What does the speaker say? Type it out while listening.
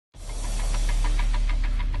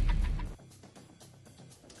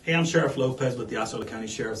Hey, I'm Sheriff Lopez with the Osceola County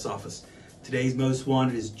Sheriff's Office. Today's most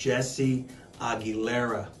wanted is Jesse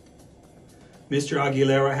Aguilera. Mr.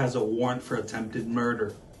 Aguilera has a warrant for attempted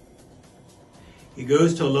murder. He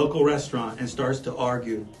goes to a local restaurant and starts to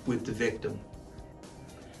argue with the victim.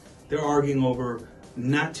 They're arguing over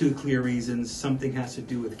not too clear reasons. Something has to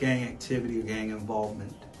do with gang activity or gang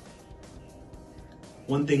involvement.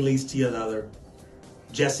 One thing leads to the other.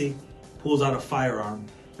 Jesse pulls out a firearm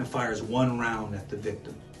and fires one round at the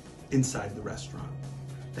victim inside the restaurant.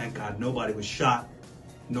 Thank God nobody was shot,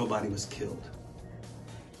 nobody was killed.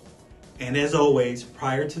 And as always,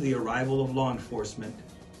 prior to the arrival of law enforcement,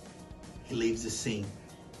 he leaves the scene.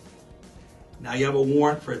 Now you have a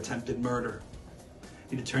warrant for attempted murder.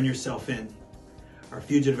 You need to turn yourself in. Our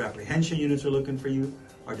fugitive apprehension units are looking for you.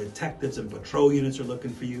 Our detectives and patrol units are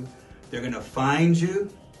looking for you. They're going to find you,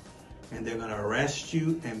 and they're going to arrest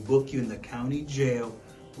you and book you in the county jail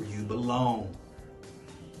where you belong.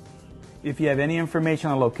 If you have any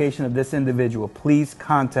information on the location of this individual, please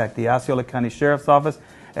contact the Osceola County Sheriff's Office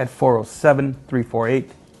at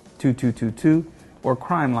 407-348-2222 or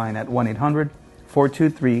Crime Line at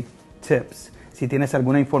 1-800-423-TIPS. Si tienes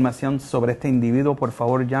alguna información sobre este individuo, por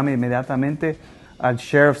favor llame inmediatamente al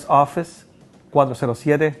Sheriff's Office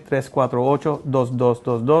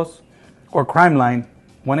 407-348-2222 or Crime Line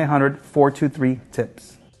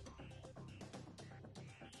 1-800-423-TIPS.